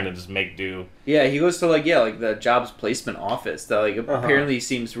he's just trying to just make do. Yeah, he goes to like the jobs placement office that apparently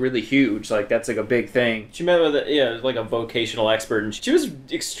seems really huge. Like that's like a big thing. She met with like a vocational expert, and she was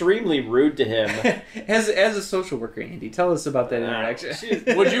extremely rude to him. As a social worker, Andy, tell us about that interaction.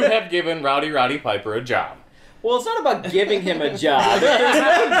 Would you have given Roddy Piper a job? Well, it's not about giving him a job.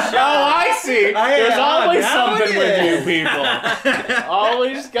 Oh, I see. There's always something with you people.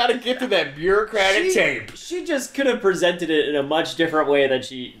 Always got to get to that bureaucratic tape. She just could have presented it in a much different way than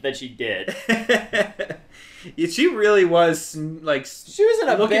she did. She really was like She was in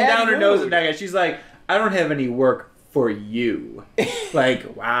a looking bad down her nose at mood. that guy. She's like, I don't have any work for you.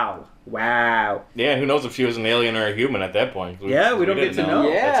 Like, wow. Yeah, who knows if she was an alien or a human at that point? We don't get didn't to know.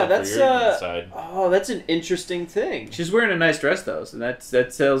 Yeah, that's up for you to decide. that's an interesting thing. She's wearing a nice dress though, so that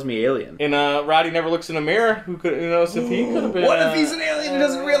tells me alien. And Roddy never looks in a mirror. Who knows if he could have been? What if he's an alien and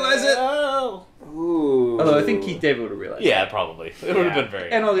doesn't realize it? Ooh. Although I think Keith David would have realized. Yeah, probably. It would have been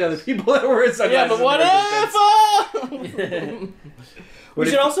very. And all the other people that were in Yeah, but what if? We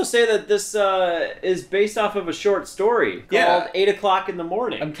should also say that this is based off of a short story called 8 o'clock in the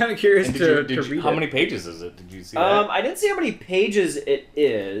morning. I'm kind of curious to read how it. many pages is it? Did you see that? I didn't see how many pages it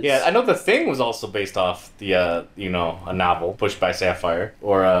is. Yeah, I know The Thing was also based off the, a novel, Pushed by Sapphire,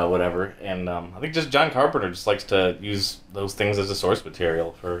 or whatever. And I think just John Carpenter just likes to use those things as a source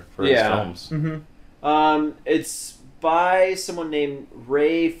material for his films. Mm-hmm. It's by someone named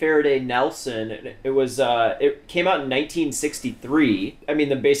Ray Faraday Nelson. It came out in 1963. I mean,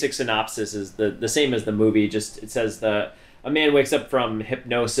 the basic synopsis is the same as the movie. Just it says a man wakes up from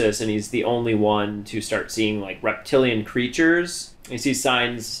hypnosis and he's the only one to start seeing like reptilian creatures. He sees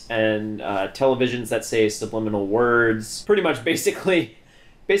signs and televisions that say subliminal words. Pretty much, basically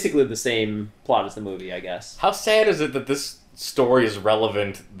the same plot as the movie, I guess. How sad is it that this story is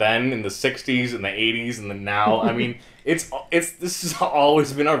relevant then in the 60s and the 80s and the now? I mean, this has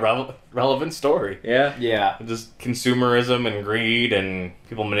always been a relevant story. Yeah. Just consumerism and greed and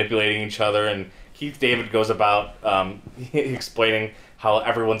people manipulating each other. And Keith David goes about explaining how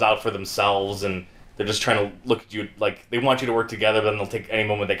everyone's out for themselves and they're just trying to look at you like they want you to work together, but then they'll take any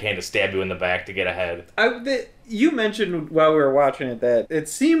moment they can to stab you in the back to get ahead. You mentioned while we were watching it that it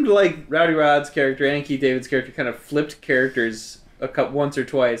seemed like Rowdy Rod's character and Keith David's character kind of flipped characters once or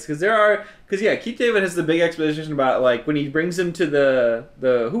twice, because Keith David has the big exposition about like when he brings him to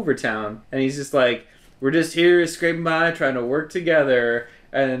the Hoover Town, and he's just like, we're just here scraping by, trying to work together.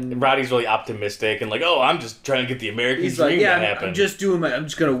 And Roddy's really optimistic and like, I'm just trying to get the American dream to happen. I'm just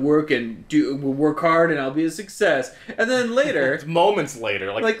gonna work and work hard, and I'll be a success. And then later, it's moments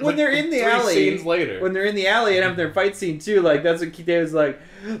later, like when they're in the alley, scenes later, when they're in the alley and have their fight scene too, like that's what Keith David's like.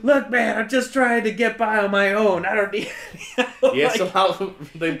 Look, man, I'm just trying to get by on my own. I don't need. Somehow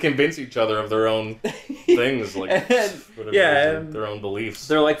they convince each other of their own things, like their own beliefs.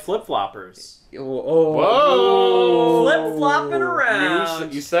 They're like flip floppers. Whoa! Flip flopping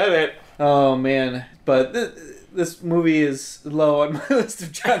around. You said it. Oh man, but this movie is low on my list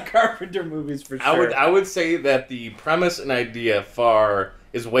of John Carpenter movies for sure. I would say that the premise and idea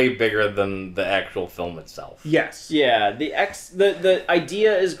is way bigger than the actual film itself. Yes. Yeah, the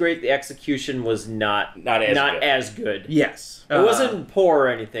idea is great. The execution was not as good. Yes. It wasn't poor or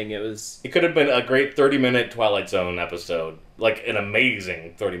anything. It could have been a great 30-minute Twilight Zone episode. Like an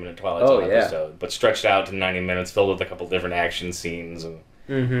amazing 30-minute Twilight Zone episode. But stretched out to 90 minutes, filled with a couple different action scenes and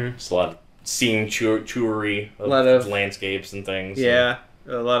just a lot of scene chewry of landscapes and things. Yeah.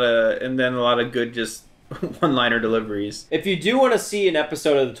 A lot of good just one-liner deliveries. If you do want to see an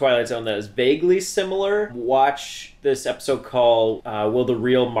episode of The Twilight Zone that is vaguely similar, watch this episode called Will the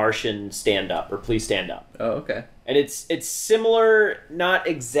Real Martian Stand Up? Or Please Stand Up. Oh, okay. And it's similar, not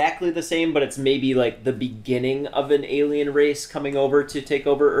exactly the same, but it's maybe like the beginning of an alien race coming over to take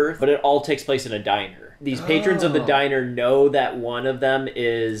over Earth. But it all takes place in a diner. These patrons of the diner know that one of them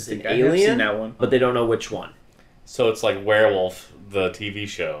is an alien, I've seen that one. but they don't know which one. So it's like Werewolf, the TV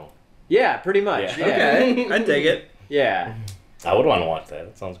show. Yeah, pretty much. Yeah. Okay, I dig it. Yeah. I would want to watch that.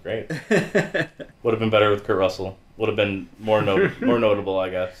 That sounds great. Would have been better with Kurt Russell. Would have been more notable, I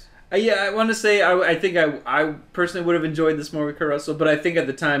guess. Yeah, I want to say I think I personally would have enjoyed this more with Kurt Russell, but I think at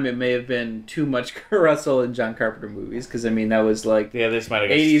the time it may have been too much Kurt Russell in John Carpenter movies, because I mean that was like this might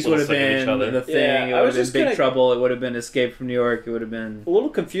have 80s would have been the thing. Yeah, it would have been Big Trouble. It would have been Escape from New York. It would have been a little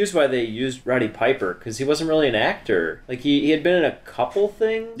confused why they used Roddy Piper, because he wasn't really an actor. Like he had been in a couple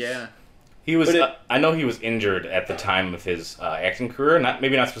things. Yeah. He was. I know he was injured at the time of his acting career.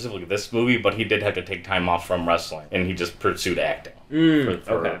 Maybe not specifically this movie, but he did have to take time off from wrestling, and he just pursued acting.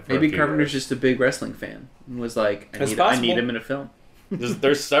 Maybe Carpenter's just a big wrestling fan and was like, I need him in a film.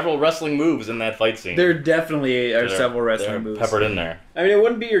 There's several wrestling moves in that fight scene. There definitely are several wrestling moves peppered in there. I mean, it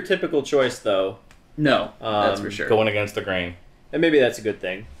wouldn't be your typical choice, though. No, that's for sure. Going against the grain, and maybe that's a good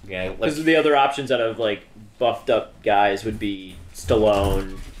thing. Yeah, because the other options out of like buffed up guys would be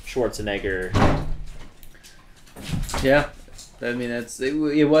Stallone, Schwarzenegger. Yeah, I mean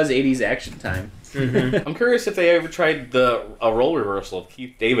it was 80s action time. Mm-hmm. I'm curious if they ever tried a role reversal of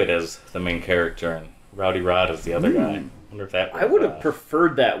Keith David as the main character and Rowdy Rod as the other guy. I wonder if that. I would have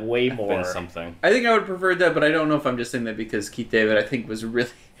preferred that way more. Something. I think I would have preferred that, but I don't know if I'm just saying that because Keith David I think was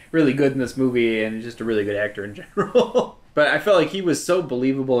really really good in this movie and just a really good actor in general. But I felt like he was so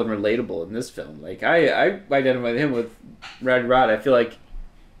believable and relatable in this film. Like I identified him with Rowdy Rod. I feel like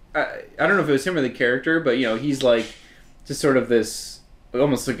I don't know if it was him or the character, but you know he's like just sort of this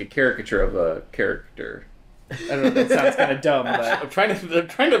almost like a caricature of a character. I don't know if that sounds kind of dumb, but I'm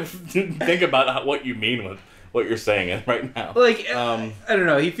trying to think about what you mean with what you're saying right now. Like I don't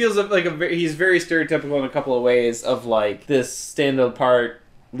know, he feels like he's very stereotypical in a couple of ways of like this stand-apart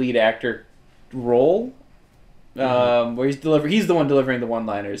lead actor role. Where he's the one delivering the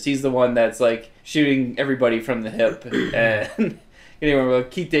one-liners. He's the one that's like shooting everybody from the hip, and anyway,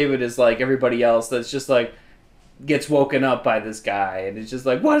 Keith David is like everybody else that's just like gets woken up by this guy, and it's just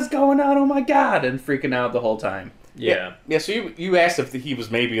like, what is going on? Oh my god, and freaking out the whole time. Yeah. So you asked if he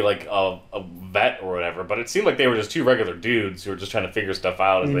was maybe like a vet or whatever, but it seemed like they were just two regular dudes who were just trying to figure stuff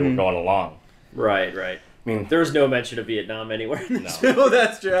out as they were going along. Right. I mean, there was no mention of Vietnam anywhere in this. No,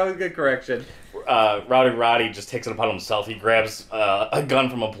 that's true. That was a good correction. Roddy just takes it upon himself. He grabs a gun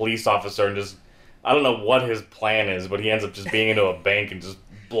from a police officer and just, I don't know what his plan is, but he ends up just being into a bank and just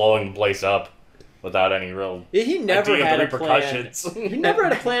blowing the place up without any real he never idea had of the repercussions. He never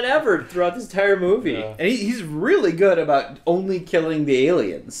had a plan ever throughout this entire movie. Yeah. And he's really good about only killing the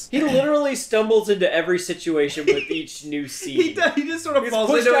aliens. He literally stumbles into every situation with each new scene. He just sort of Gets falls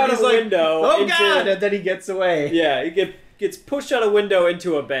pushed into it out and of he's a like, window. oh god, and then he gets away. Yeah, he gets pushed out a window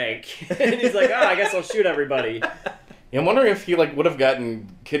into a bank. And he's like, I guess I'll shoot everybody. Yeah, I'm wondering if he would have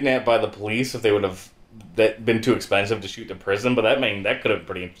gotten kidnapped by the police if they would have that been too expensive to shoot to prison, but that could have been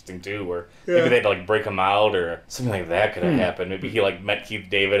pretty interesting too, where maybe they had to like break him out or something like that could have happened. Maybe he like met Keith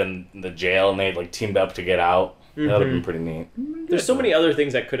David in the jail and they like teamed up to get out. That would have been pretty neat. There's so many other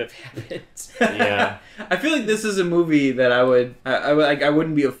things that could have happened. Yeah. I feel like this is a movie that I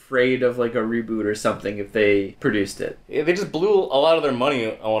wouldn't be afraid of like a reboot or something if they produced it. Yeah, they just blew a lot of their money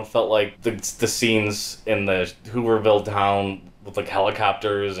on what felt like the scenes in the Hooverville town with like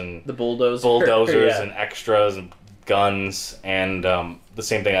helicopters and The bulldozers and extras and guns and the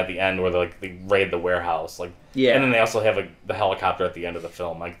same thing at the end where they raid the warehouse and then they also have like the helicopter at the end of the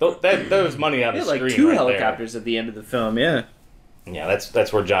film. Like there's money on the screen. Like two right helicopters at the end of the film. Yeah. Yeah,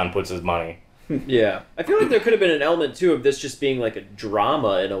 that's where John puts his money. Yeah. I feel like there could have been an element too of this just being like a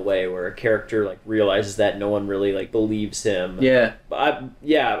drama in a way where a character like realizes that no one really like believes him. Yeah. But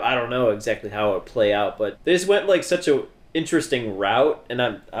I don't know exactly how it would play out, but they just went like such a interesting route, and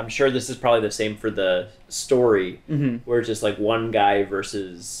I'm sure this is probably the same for the story, where it's just like one guy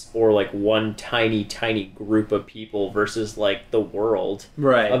versus, or like one tiny group of people versus like the world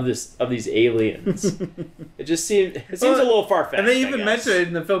of these aliens. It seems a little far fetched. And they even mention it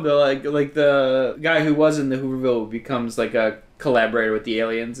in the film, though, like the guy who was in the Hooverville becomes like a collaborator with the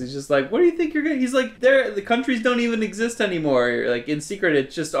aliens. He's just like, what do you think you're gonna? He's like, the countries don't even exist anymore. Like in secret,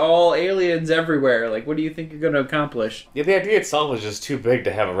 it's just all aliens everywhere. Like, what do you think you're gonna accomplish? Yeah, the idea itself was just too big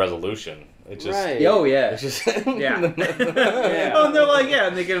to have a resolution. It's just, right. Oh yeah. It's just yeah. Oh, and they're like,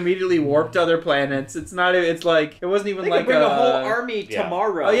 and they can immediately warp to other planets. It's not. It's like it wasn't even they like could bring a whole army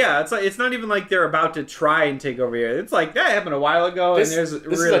tomorrow. Oh yeah, it's like it's not even like they're about to try and take over here. It's like that happened a while ago, this, and there's this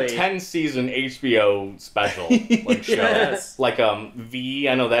really is a 10-season HBO special like show. Yes. Like V,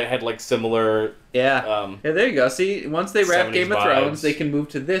 I know that had like similar. Yeah. Yeah, there you go. See, once they wrap 70s Game of vibes. Thrones, they can move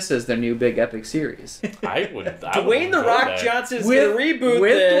to this as their new big epic series. Dwayne The Rock Johnson's gonna reboot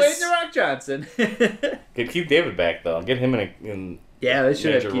with this. Dwayne The Rock Johnson. Get Keith David back though. Get him in yeah, they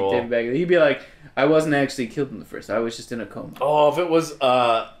should have major Keith role. David back. He'd be like, I wasn't actually killed in the first. I was just in a coma. Oh, if it was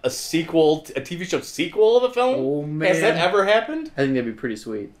a sequel, a TV show sequel of a film. Oh man, has that ever happened? I think that'd be pretty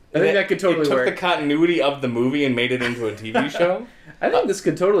sweet. I think that could totally took work. the continuity of the movie and made it into a TV show. I think this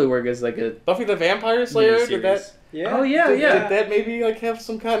could totally work as like a Buffy the Vampire Slayer. miniseries. Did that? Yeah. Oh yeah, Did yeah. that maybe like have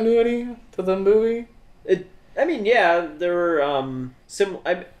some continuity to the movie? I mean, yeah, there were kind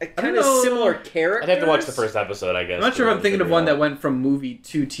of know. similar characters. I'd have to watch the first episode, I guess. I'm not sure if I'm thinking of figure one it that out. went from movie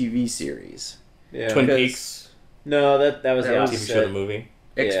to TV series. Yeah. Twin because- Peaks No, that was That the was TV opposite. show to movie.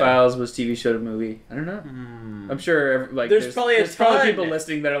 X Files was TV show to movie. I don't know. I'm sure like There's probably a probably ton. people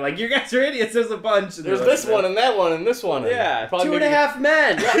listening that are like, you guys are idiots. There's a bunch. And There's they're this like, one and that one and this one. Yeah, Probably 2.5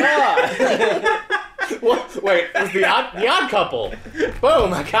 Men. Yeah. What? Wait, it was the odd couple.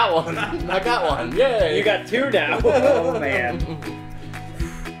 Boom! I got one. Yay! You got two now. Oh man.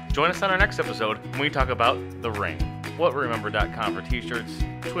 Join us on our next episode when we talk about The Ring. WhatWeRemember.com for t-shirts,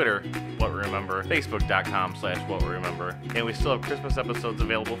 Twitter, What We Remember, Facebook.com/WhatWeRemember, and we still have Christmas episodes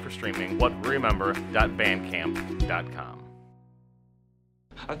available for streaming, WhatWeRemember.bandcamp.com.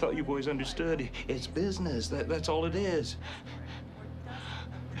 I thought you boys understood. It's business. That's all it is.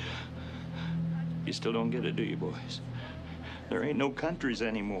 You still don't get it, do you, boys? There ain't no countries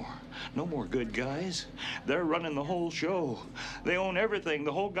anymore. No more good guys. They're running the whole show. They own everything,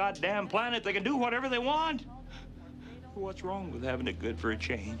 the whole goddamn planet. They can do whatever they want. What's wrong with having it good for a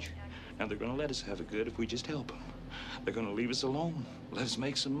change? Now, they're gonna let us have it good if we just help them. They're gonna leave us alone. Let us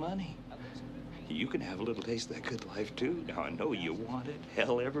make some money. You can have a little taste of that good life, too. Now, I know you want it.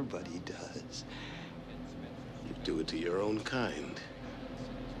 Hell, everybody does. You do it to your own kind.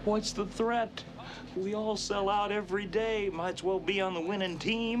 What's the threat? We all sell out every day. Might as well be on the winning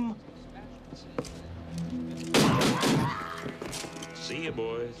team. See you,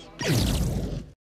 boys.